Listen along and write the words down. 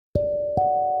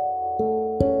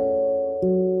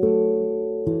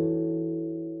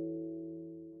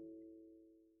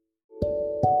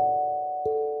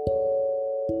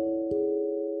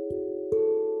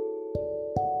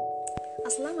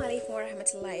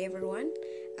rahmatullah everyone.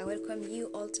 I welcome you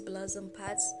all to Blossom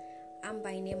Paths. I'm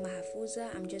by name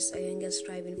Mahfuza. I'm just a young girl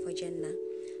striving for Jannah.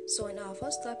 So in our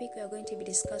first topic, we are going to be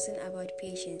discussing about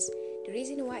patience. The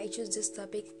reason why I chose this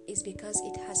topic is because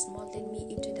it has molded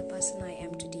me into the person I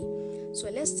am today. So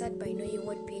let's start by knowing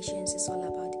what patience is all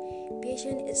about.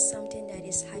 Patience is something that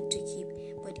is hard to keep,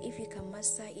 but if you can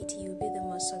master it, you'll be the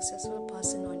most successful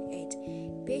person on earth.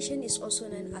 Patience is also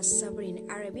known as sabr in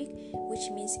Arabic, which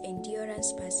means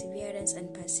endurance, perseverance,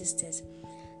 and persistence.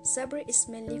 Sabr is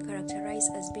mainly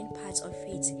characterized as being part of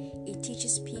faith. It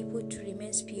teaches people to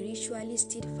remain spiritually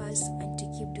steadfast and to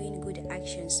keep doing good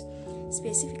actions,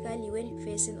 specifically when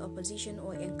facing opposition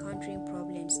or encountering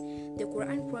problems. The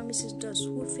Quran promises those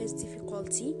who face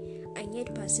difficulty and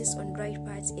yet persist on right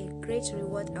paths a great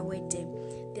reward awaits them.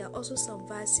 There are also some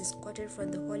verses quoted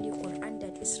from the Holy Quran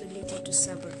that is related to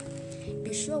sabr.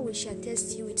 Be sure we shall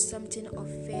test you with something of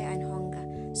fear and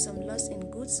hunger, some loss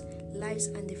in goods, lives,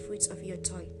 and the fruits of your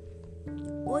toil.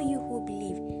 O you who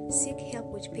believe, seek help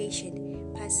with patience,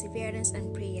 perseverance,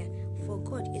 and prayer, for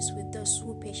God is with those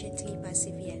who patiently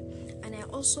persevere. And I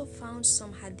also found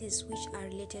some hadiths which are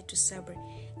related to sabr.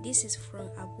 This is from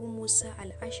Abu Musa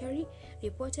al-Ashari,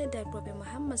 reported that Prophet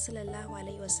Muhammad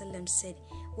said,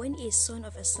 when a son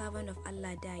of a servant of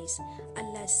Allah dies,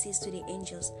 Allah says to the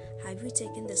angels, have you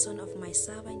taken the son of my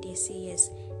servant? They say yes.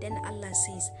 Then Allah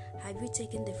says, have you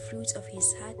taken the fruit of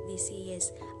his heart? They say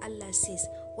yes. Allah says,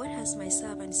 what has my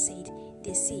servant said?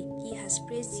 They say, he has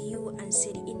praised you and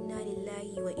said, Inna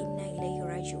lillahi wa inna ilayhi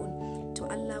raji'un. To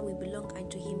Allah we belong and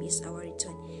to him is our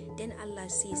return. Then Allah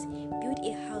says, build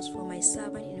a house for my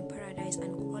servant in paradise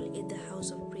and call it the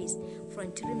house of praise.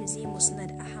 From Tirmidhi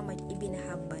Musnad Ahmad ibn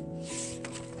Habban.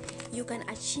 You can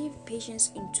achieve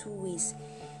patience in two ways.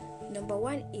 Number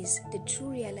one is the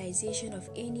true realization of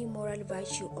any moral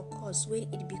virtue occurs when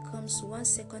it becomes one's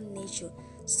second nature,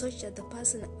 such that the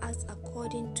person acts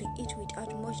according to it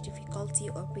without much difficulty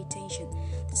or pretension.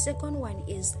 The second one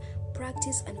is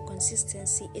practice, and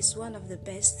consistency is one of the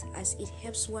best, as it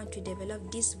helps one to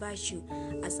develop this virtue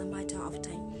as a matter of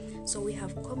time. So we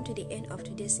have come to the end of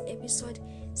today's episode.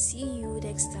 See you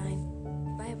next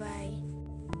time. Bye bye.